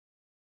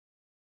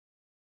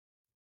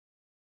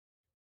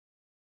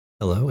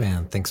Hello,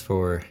 and thanks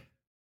for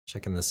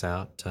checking this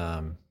out.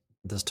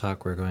 This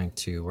talk, we're going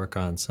to work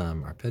on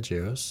some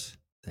arpeggios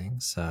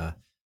things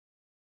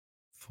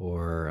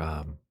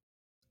for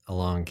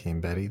Along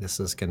Came Betty.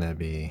 This is going to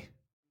be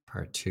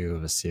part two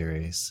of a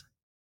series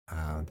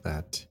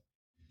that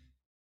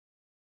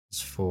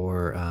is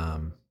for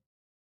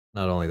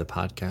not only the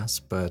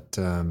podcast, but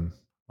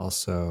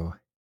also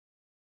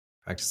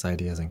practice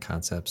ideas and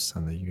concepts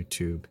on the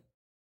YouTube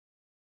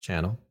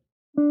channel.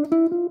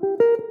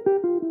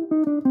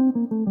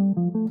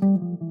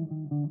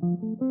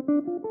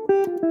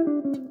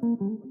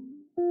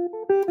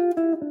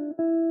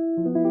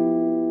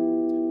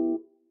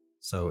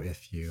 So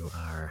if you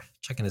are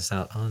checking this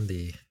out um,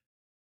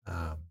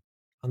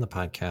 on the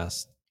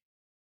podcast,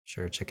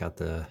 sure check out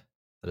the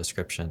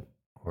description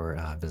or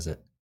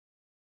visit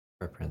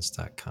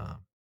preference.com.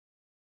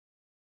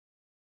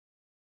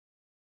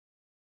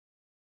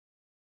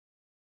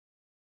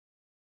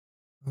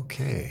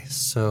 Okay,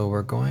 so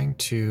we're going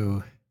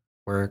to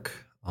work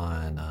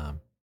on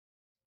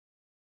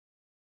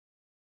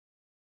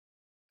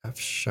F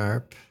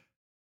sharp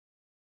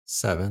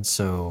 7.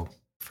 So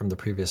from the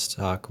previous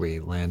talk, we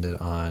landed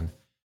on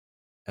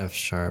F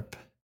sharp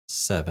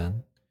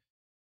 7.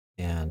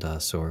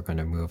 And so we're going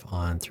to move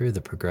on through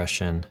the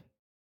progression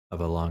of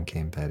Along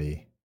Came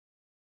Betty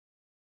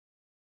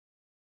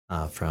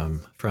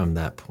from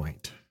that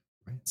point.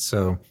 Right?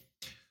 So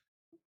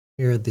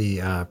here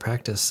the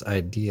practice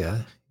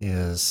idea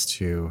is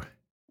to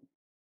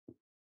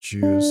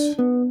choose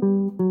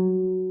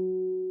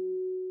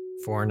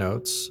 4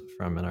 notes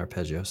from an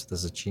arpeggio. So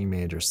this is G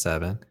major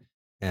 7.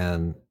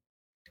 And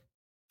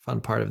fun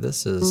part of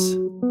this is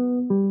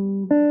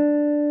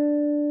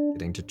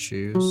getting to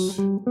choose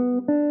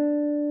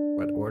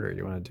what order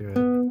you want to do it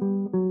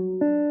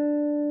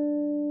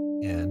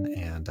in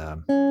and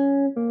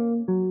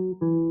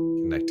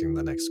connecting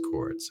the next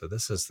chord. So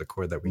this is the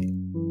chord that we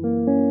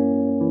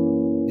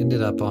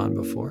ended up on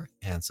before.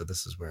 And so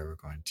this is where we're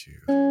going to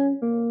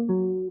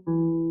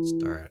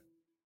start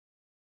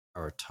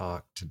our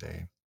talk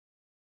today.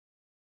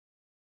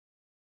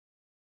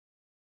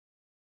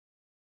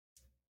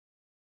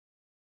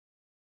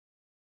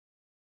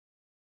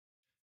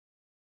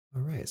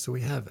 All right, so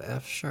we have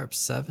F sharp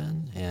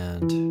 7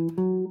 and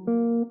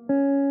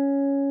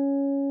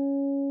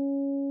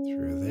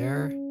through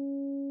there.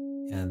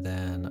 And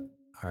then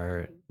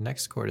our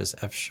next chord is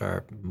F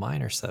sharp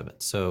minor 7.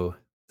 So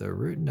the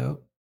root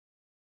note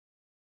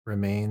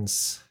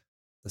remains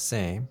the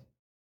same,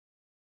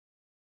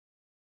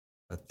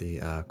 but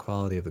the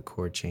quality of the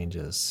chord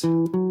changes to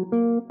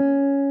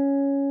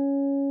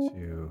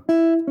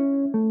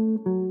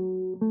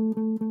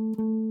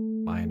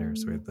minor.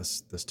 So we have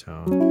this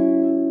tone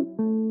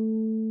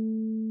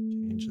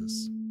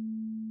changes.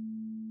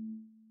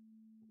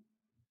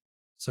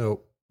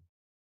 So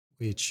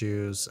we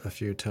choose a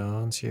few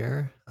tones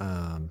here.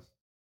 So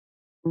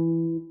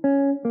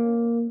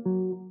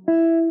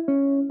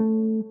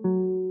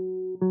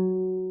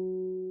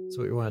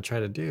what we want to try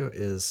to do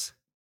is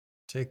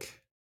take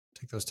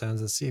those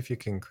tones and see if you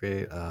can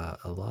create a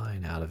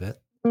line out of it.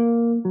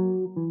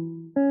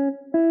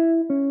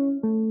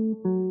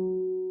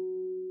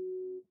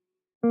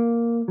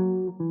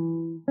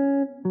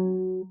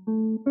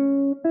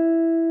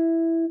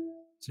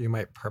 So you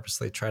might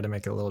purposely try to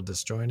make it a little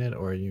disjointed,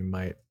 or you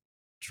might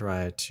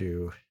try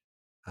to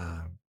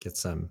get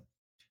some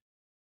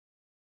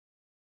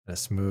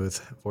smooth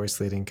voice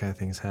leading kind of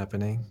things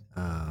happening.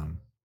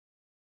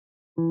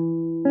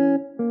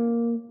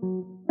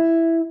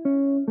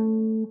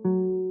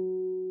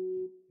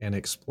 And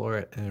explore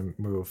it and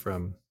move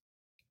from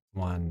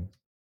one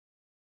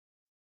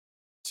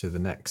to the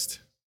next.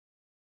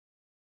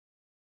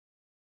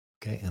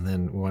 Okay, and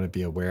then we want to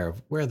be aware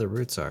of where the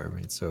roots are.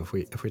 Right? So if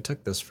we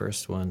took this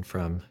first one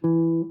from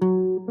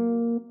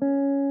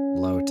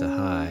low to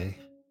high,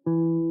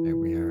 right,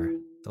 we are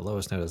the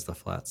lowest note is the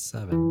flat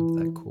 7 of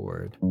that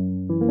chord. Now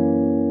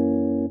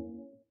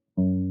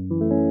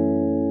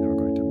we're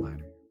going to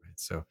minor, right?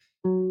 So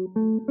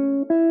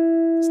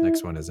this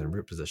next one is in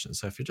root position.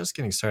 So if you're just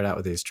getting started out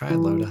with these, try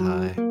low to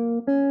high.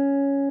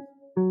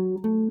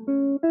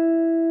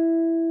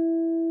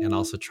 And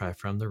also try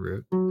from the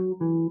root.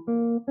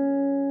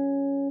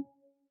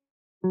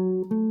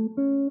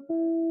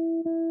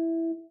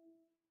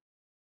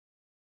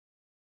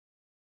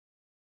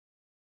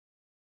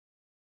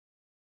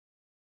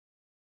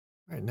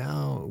 All right,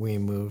 now we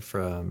move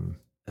from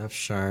F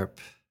sharp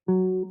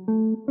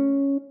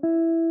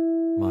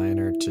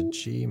minor to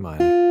G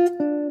minor.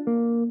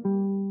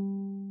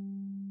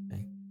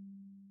 Okay.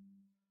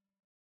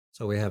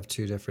 So we have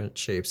 2 different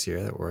shapes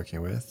here that we're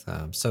working with.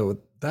 So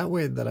that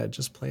way that I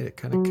just played, it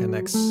kind of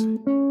connects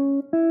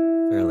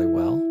fairly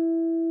well.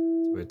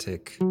 So we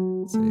take,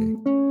 let's see,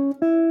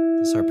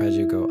 this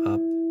arpeggio, go up,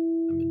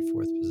 I'm in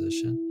 4th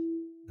position,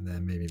 and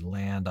then maybe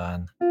land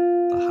on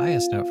the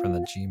highest note from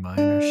the G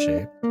minor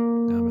shape.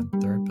 Now I'm in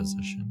 3rd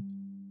position,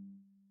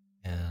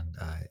 and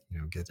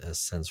get a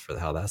sense for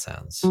how that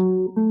sounds.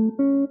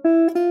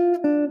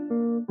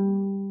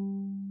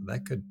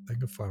 That could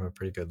form a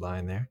pretty good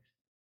line there.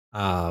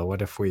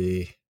 What if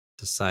we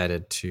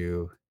decided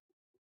to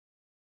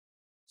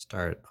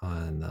start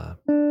on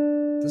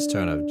this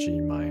tone of G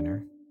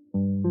minor?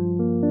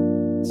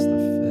 It's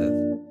the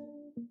fifth.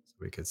 So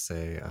we could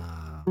say,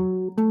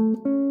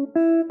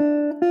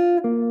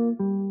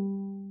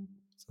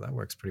 so that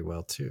works pretty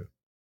well too.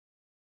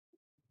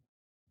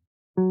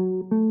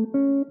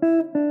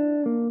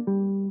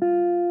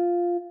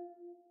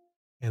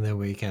 And then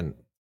we can,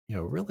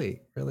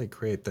 really, really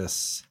create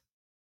this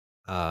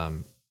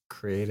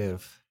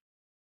creative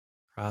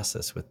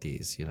process with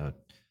these,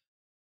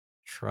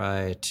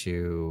 try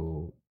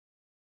to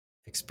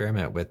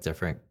experiment with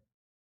different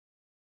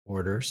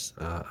orders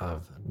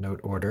of note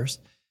orders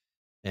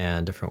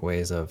and different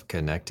ways of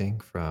connecting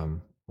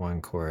from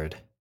one chord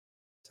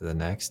to the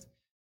next,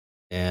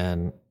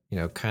 and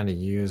kind of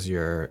use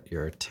your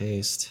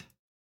taste,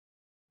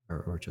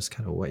 or just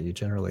kind of what you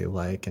generally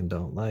like and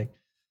don't like,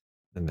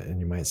 and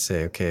you might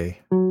say, okay,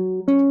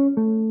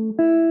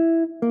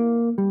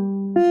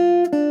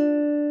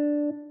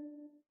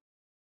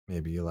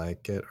 maybe you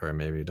like it or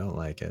maybe you don't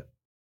like it.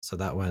 So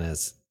that one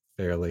is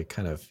fairly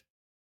kind of,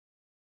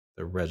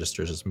 the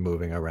register is just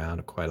moving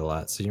around quite a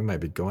lot. So you might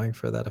be going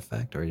for that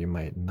effect or you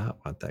might not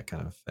want that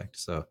kind of effect.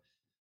 So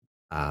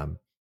um,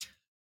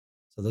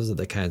 so those are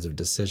the kinds of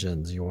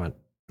decisions you want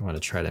to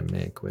try to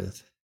make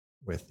with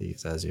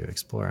these as you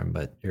explore them.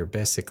 But you're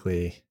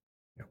basically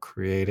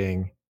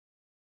creating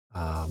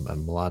a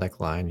melodic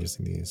line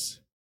using these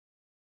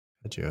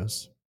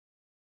arpeggios.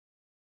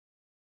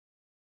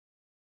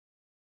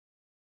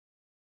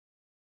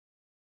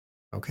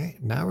 Okay,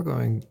 now we're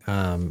going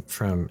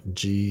from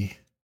G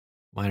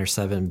minor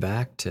 7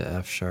 back to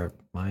F sharp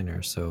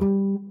minor. So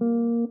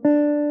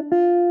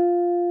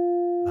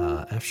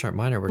F sharp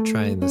minor, we're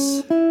trying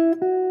this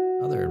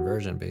other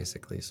inversion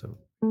basically. So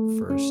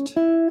first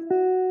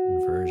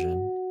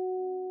inversion,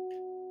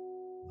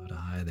 low to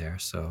high there.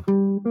 So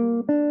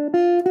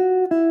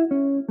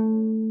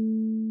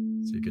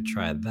you could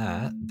try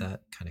that.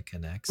 That kind of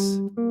connects.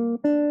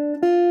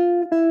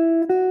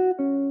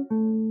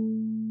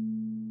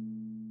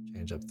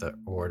 Change up the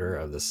order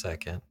of the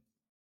second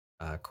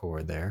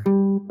chord there.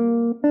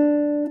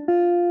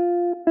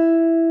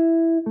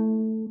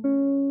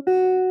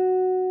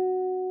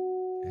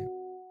 Okay.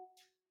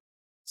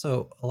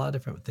 So a lot of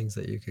different things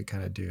that you could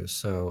kind of do.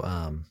 So,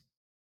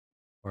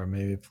 or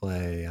maybe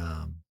play.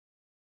 And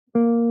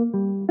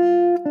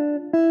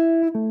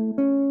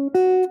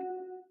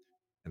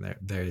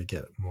there you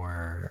get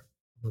more,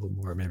 a little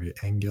more maybe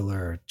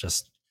angular,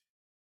 just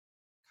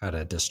kind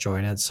of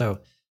disjointed. So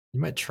you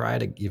might try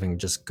to even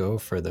just go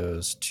for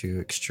those two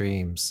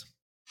extremes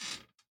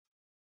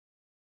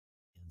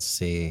and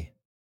see,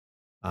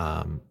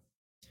 um,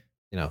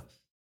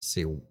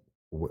 see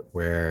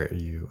where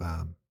you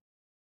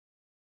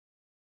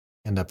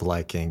end up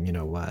liking,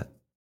 what.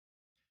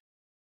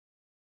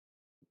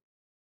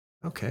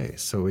 Okay,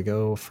 so we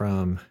go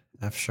from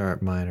F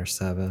sharp minor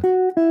 7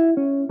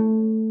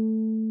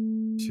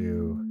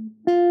 to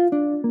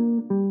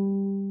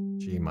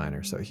G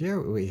minor. So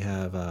here we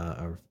have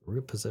a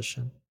root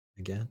position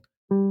again,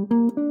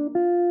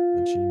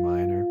 the G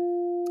minor,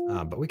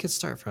 but we could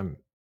start from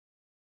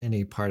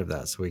any part of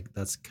that. So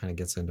that's kind of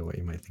gets into what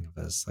you might think of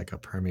as like a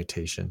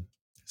permutation.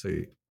 So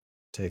you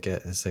take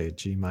it and say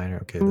G minor.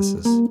 Okay, this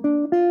is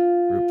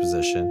root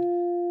position,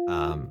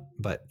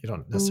 but you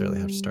don't necessarily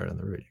have to start on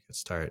the root. You could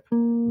start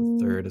the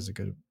third is a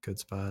good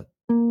spot.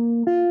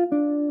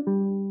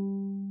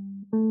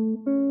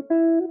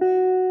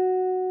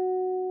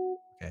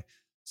 Okay,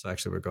 so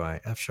actually we're going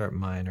F sharp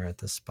minor at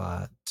this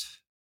spot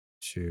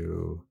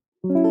to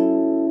G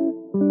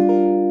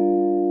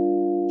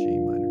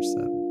minor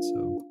 7.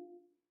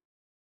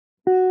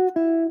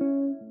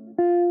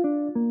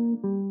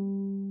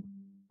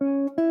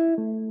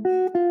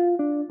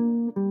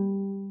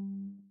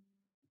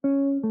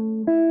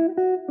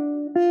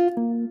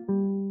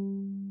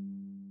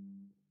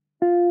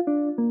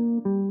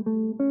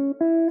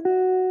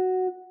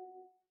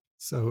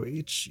 So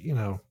each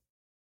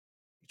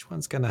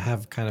one's going to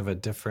have kind of a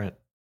different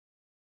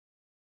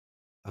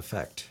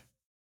effect.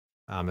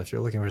 If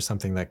you're looking for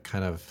something that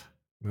kind of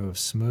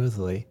moves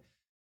smoothly,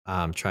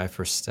 try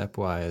for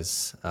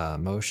stepwise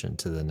motion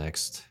to the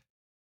next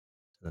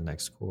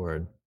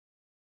chord.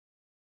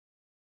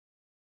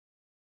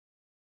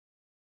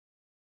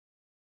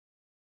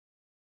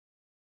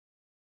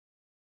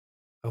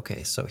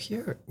 Okay, so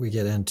here we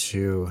get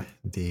into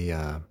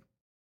the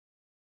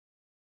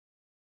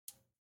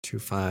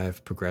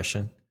 2-5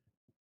 progression.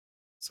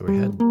 So we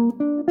had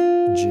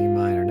G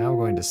minor. Now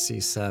we're going to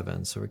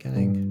C7. So we're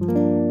getting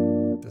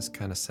this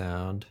kind of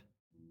sound.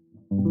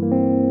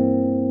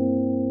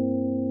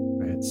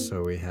 Right,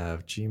 so we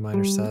have G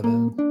minor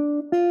 7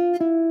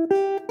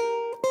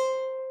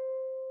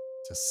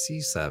 to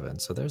C7.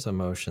 So there's a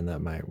motion that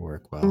might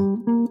work well.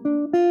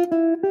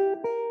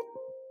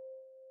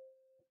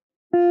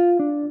 Or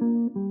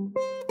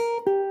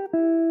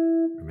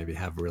maybe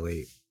have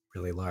really,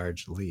 really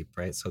large leap,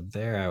 right? So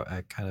there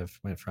I kind of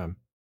went from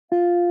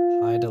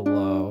high to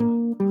low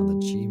on the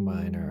G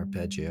minor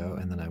arpeggio,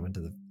 and then I went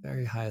to the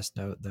very highest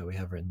note that we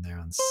have written there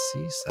on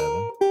C7.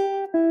 Okay.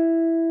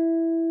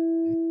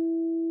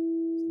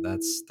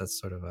 So that's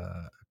sort of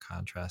a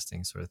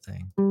contrasting sort of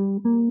thing.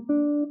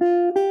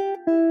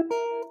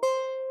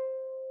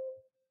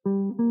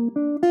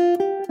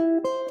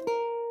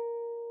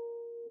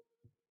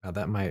 Now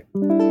that might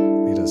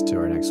lead us to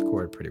our next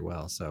chord pretty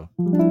well. So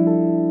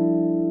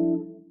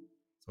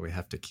we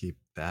have to keep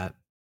that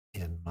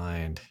in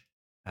mind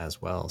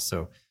as well.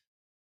 So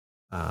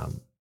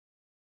um,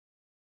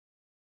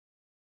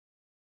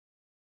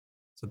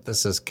 so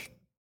this is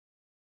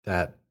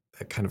that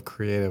kind of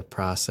creative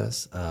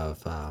process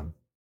of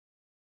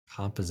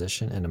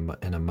composition in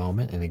a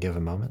moment, in a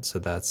given moment. So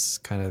that's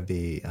kind of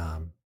the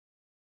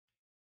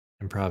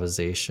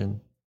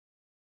improvisation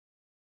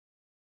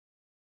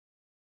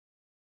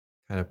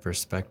kind of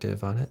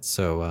perspective on it.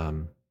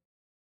 So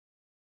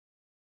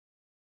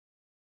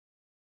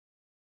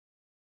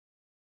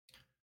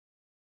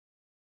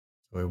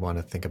we want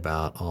to think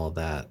about all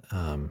that.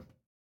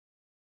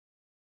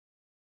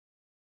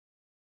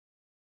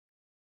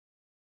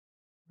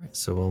 Right,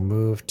 so we'll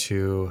move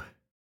to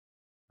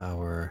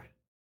our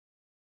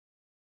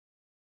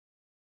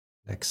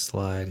next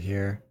slide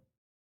here.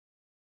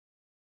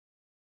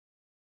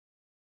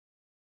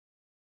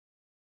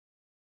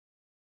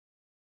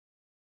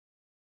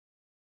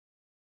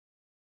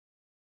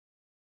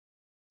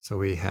 So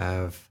we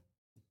have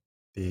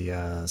the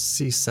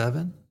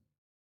C7,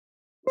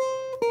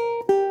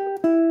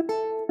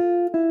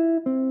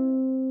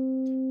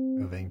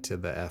 moving to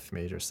the F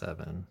major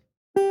 7.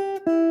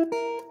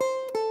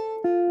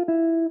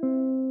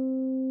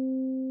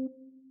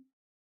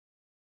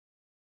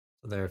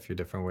 So there are a few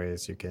different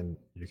ways you can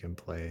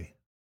play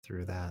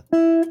through that.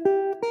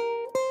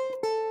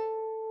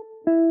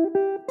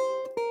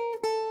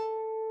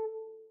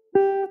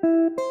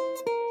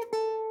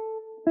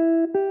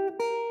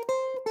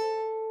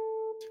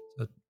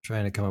 So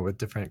trying to come up with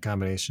different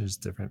combinations,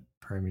 different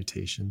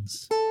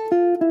permutations.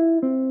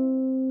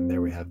 And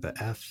there we have the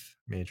F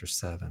major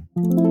 7.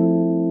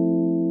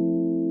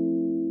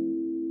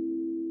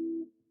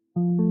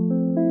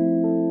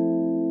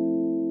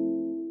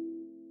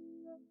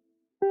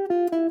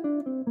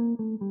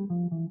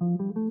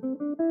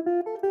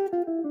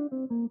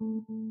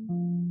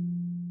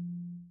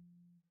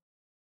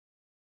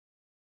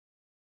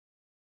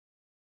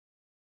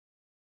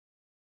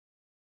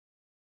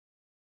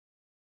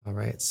 All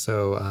right,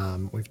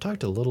 so we've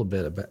talked a little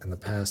bit about in the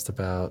past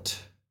about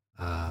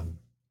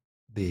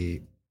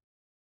the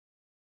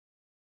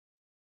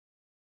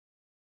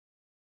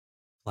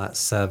flat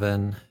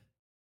 7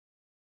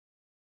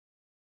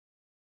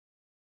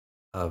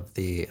 of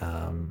the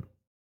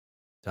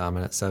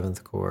dominant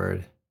 7th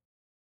chord,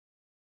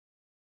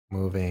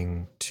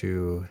 moving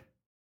to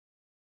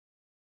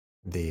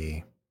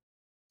the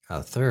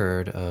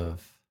third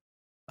of,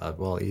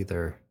 well,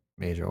 either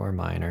major or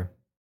minor.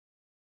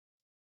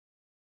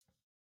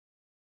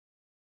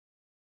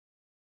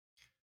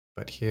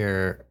 But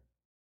here,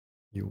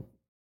 we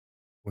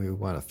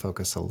want to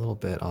focus a little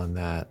bit on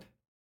that,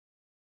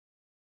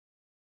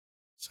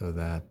 so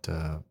that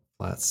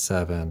flat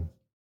 7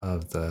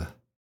 of the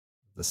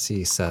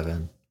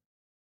C7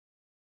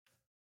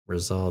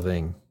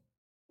 resolving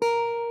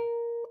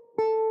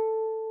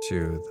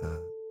to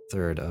the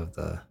third of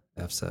the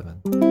F7.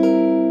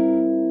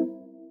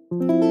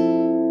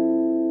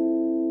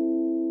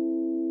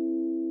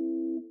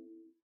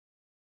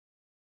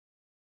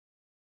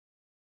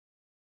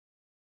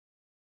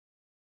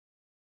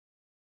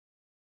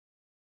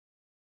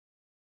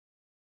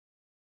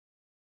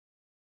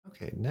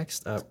 Okay,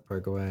 next up we're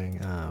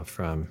going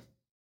from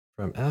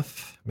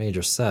F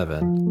major 7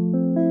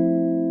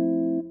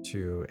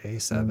 to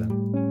A7,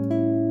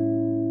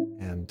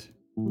 and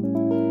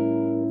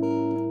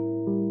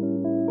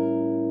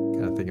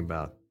kind of thinking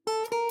about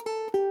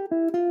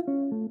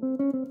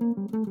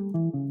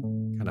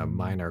kind of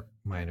minor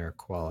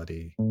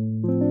quality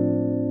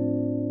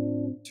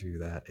to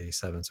that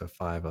A7, so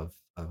 5 of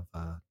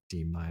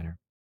D minor.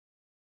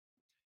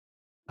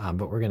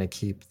 But we're going to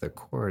keep the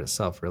chord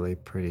itself really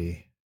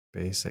pretty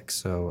basic.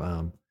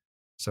 So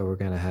so we're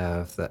going to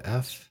have the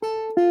F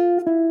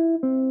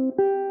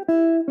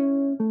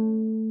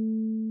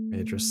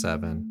major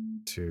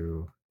 7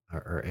 to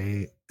or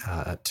A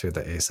to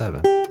the A7.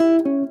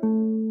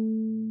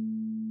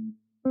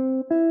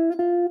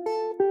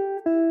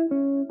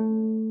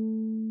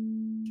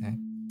 Okay.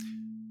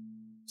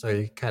 So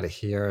you kind of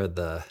hear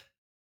the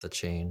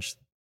change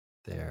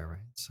there,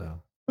 right?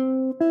 So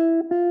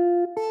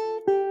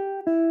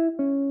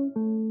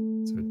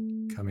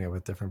coming up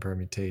with different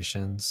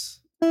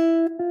permutations.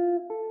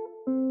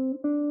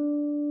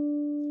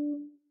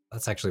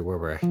 That's actually where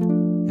we're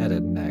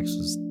headed next,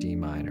 was D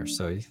minor.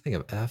 So you think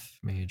of F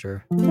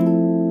major 7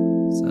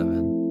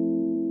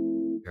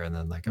 here, and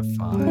then like a 5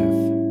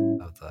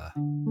 of the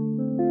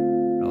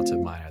relative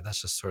minor.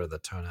 That's just sort of the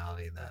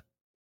tonality that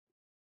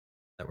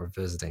we're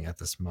visiting at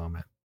this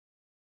moment.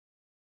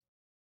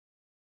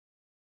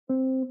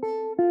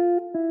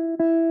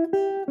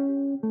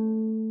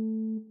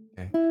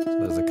 Okay, so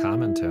there's a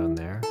common tone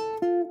there.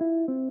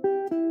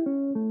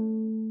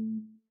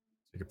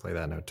 play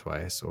that note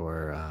twice,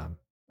 or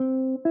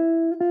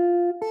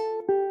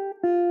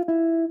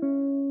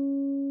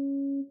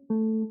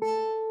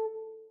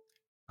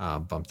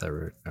bump that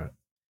root note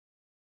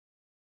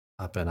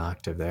up an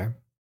octave there.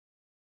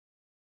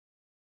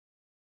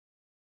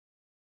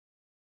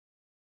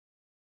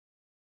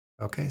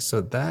 Okay,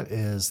 so that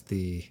is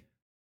the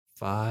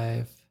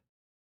 5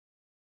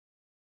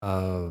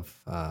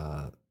 of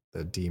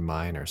the D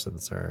minor. So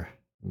that's our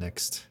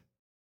next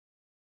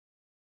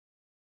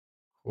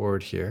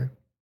chord here.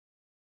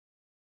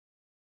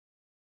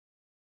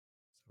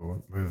 So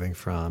we're moving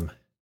from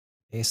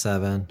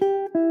A7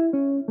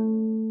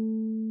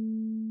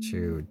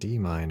 to D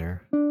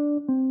minor.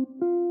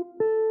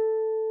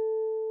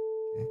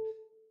 Okay.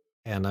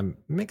 And I'm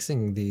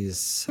mixing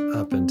these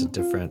up into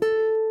different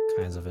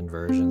kinds of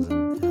inversions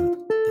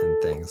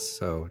and things.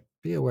 So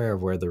be aware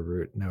of where the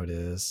root note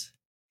is,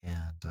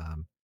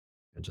 and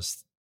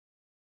just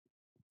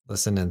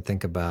listen and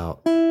think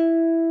about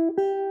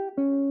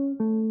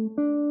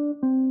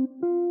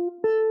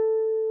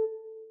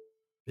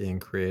being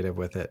creative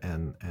with it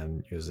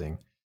and using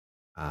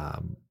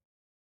um,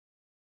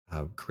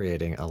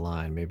 creating a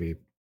line. Maybe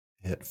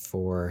hit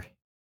 4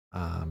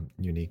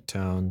 unique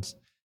tones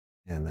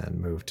and then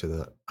move to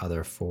the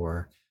other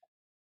 4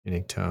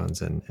 unique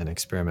tones and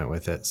experiment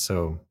with it.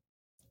 So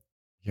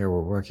here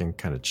we're working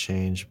kind of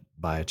change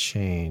by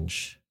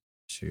change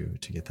to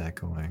get that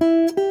going.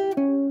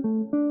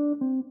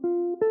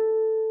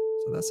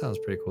 So that sounds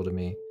pretty cool to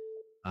me.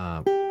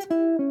 So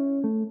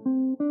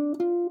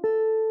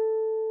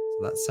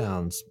that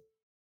sounds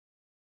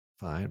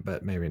fine,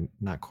 but maybe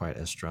not quite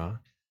as strong.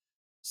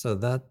 So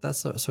that's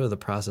sort of the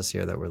process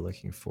here that we're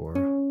looking for.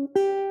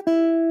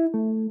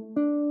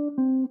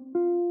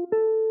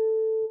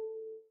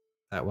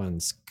 That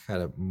one's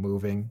kind of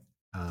moving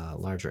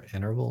larger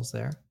intervals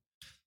there,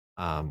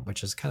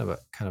 which is kind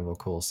of a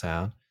cool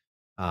sound.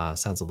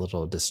 Sounds a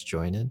little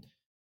disjointed,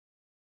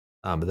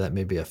 but that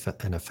may be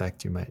an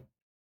effect you might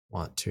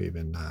want to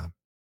even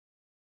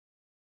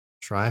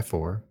try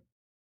for.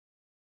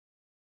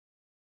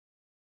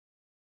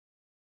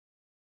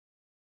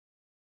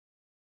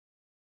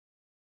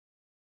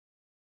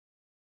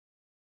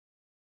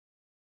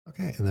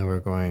 Okay, and then we're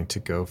going to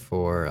go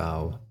for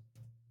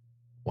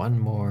one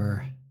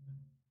more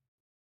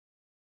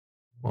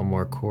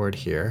chord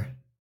here.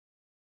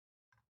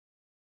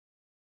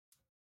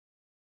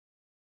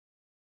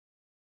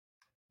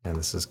 And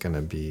this is going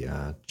to be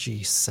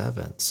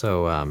G7.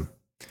 So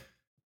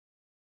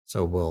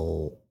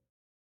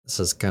this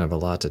is kind of a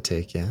lot to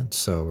take in.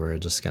 So we're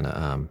just going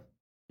to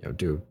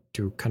do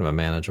kind of a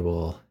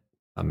manageable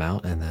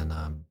amount, and then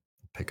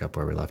pick up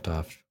where we left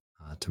off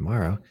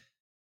tomorrow.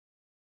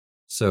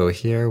 So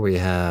here we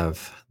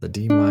have the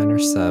D minor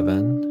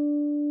 7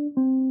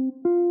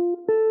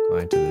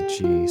 going to the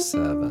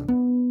G7.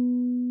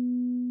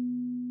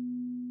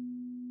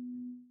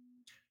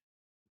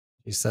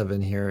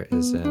 G7 here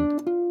is in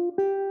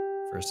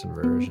first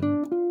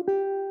inversion.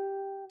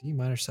 D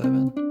minor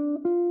 7,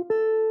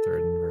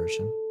 third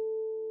inversion.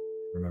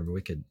 Remember,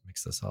 we could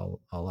mix this all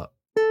up.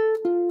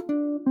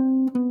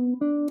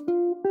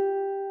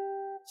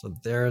 So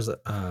there's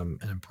an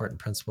important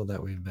principle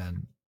that we've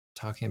been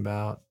talking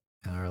about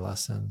in our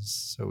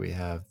lessons. So we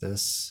have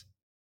this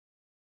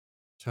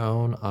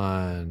tone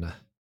on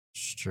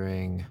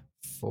string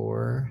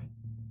 4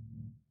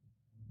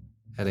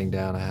 heading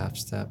down a half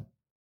step,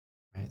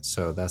 right?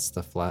 So that's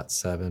the flat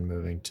 7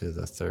 moving to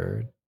the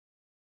 3rd. We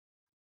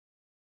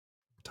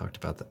talked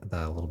about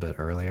that a little bit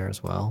earlier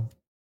as well.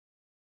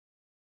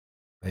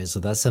 Right, so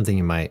that's something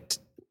you might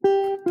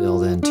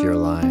build into your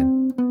line.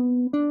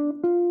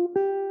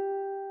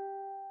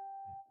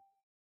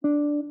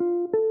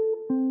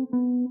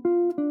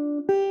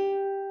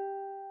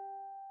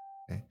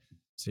 Okay,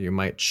 so you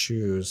might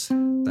choose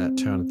that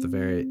tone at the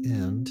very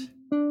end.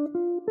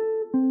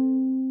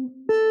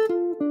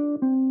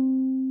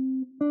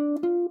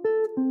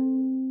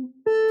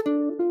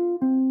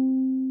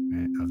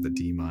 Right, of the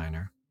D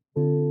minor.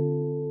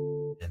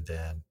 And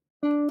then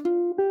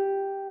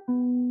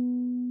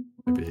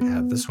maybe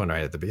add this one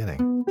right at the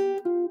beginning.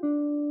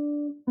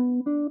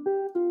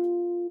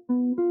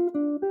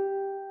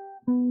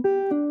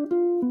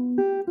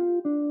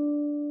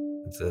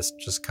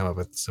 Just come up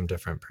with some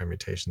different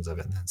permutations of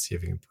it and then see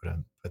if you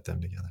can put them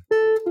together.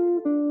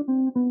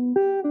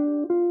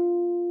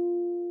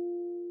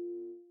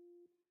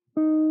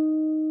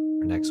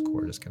 Our next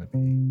chord is going to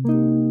be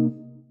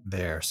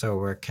there. So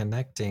we're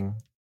connecting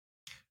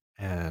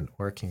and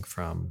working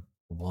from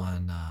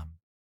one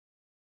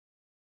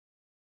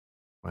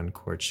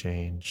chord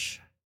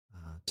change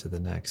to the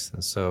next.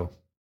 And so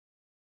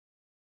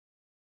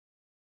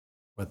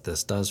what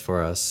this does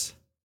for us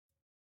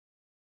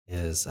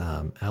is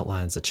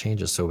outlines the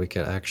changes, so we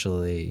could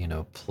actually,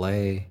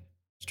 play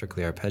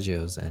strictly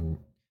arpeggios and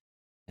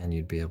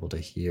you'd be able to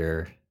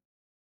hear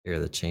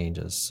the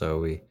changes. So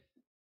we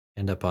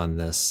end up on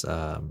this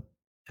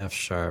F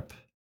sharp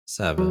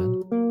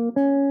 7.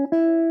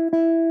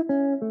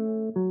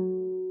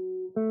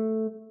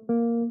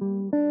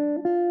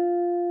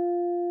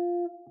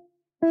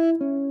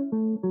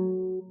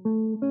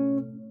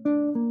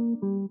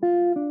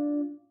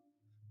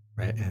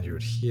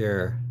 would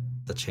hear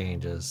the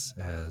changes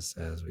as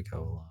we go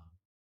along.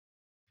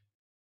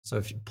 So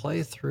if you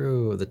play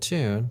through the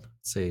tune,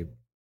 say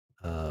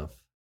of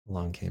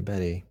Along Came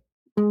Betty.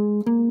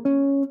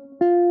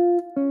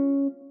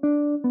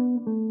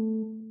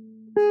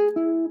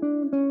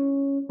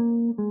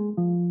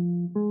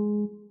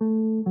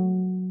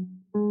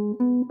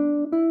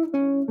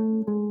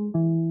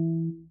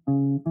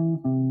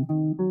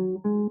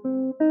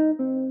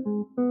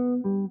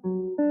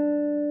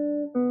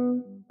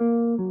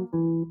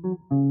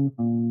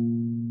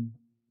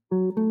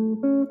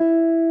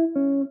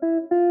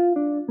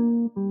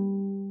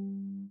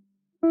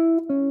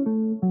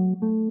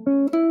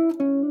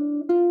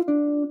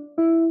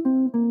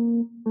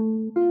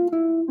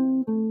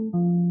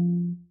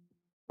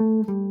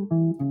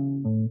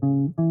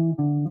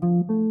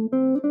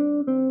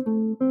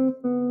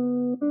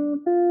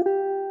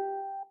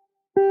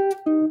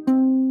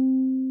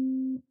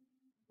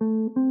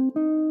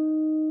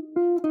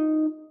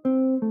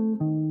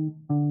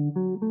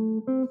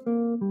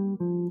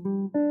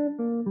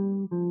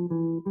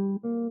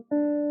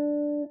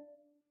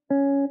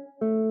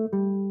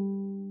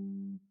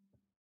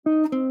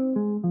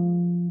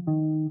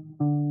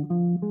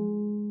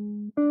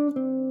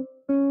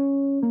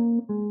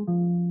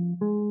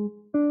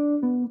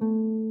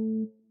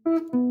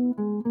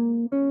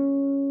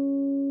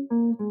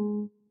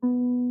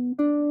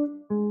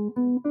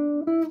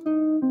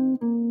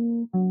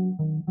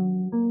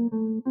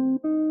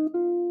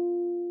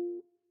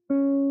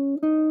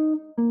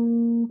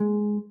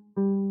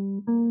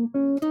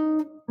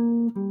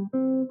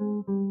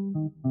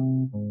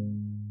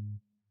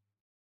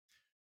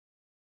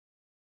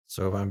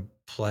 So if I'm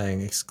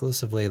playing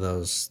exclusively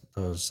those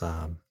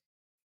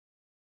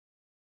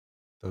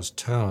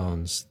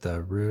tones,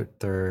 the root,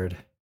 third,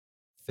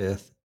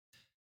 fifth,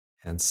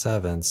 and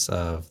sevenths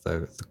of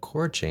the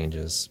chord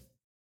changes,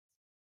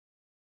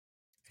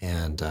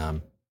 and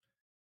and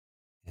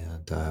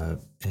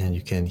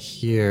you can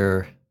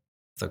hear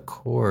the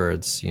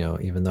chords.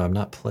 Even though I'm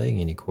not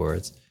playing any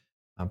chords,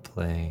 I'm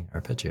playing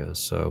arpeggios.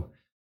 So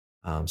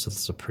this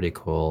is a pretty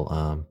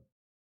cool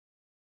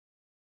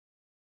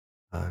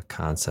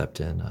concept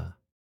and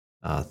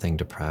thing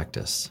to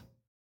practice.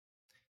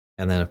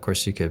 And then, of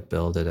course, you could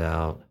build it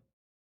out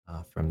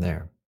from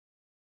there.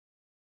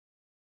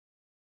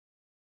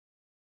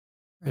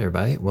 All right,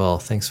 everybody. Well,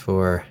 thanks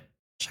for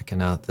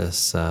checking out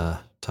this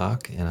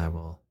talk, and I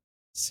will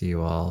see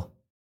you all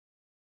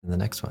in the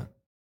next one.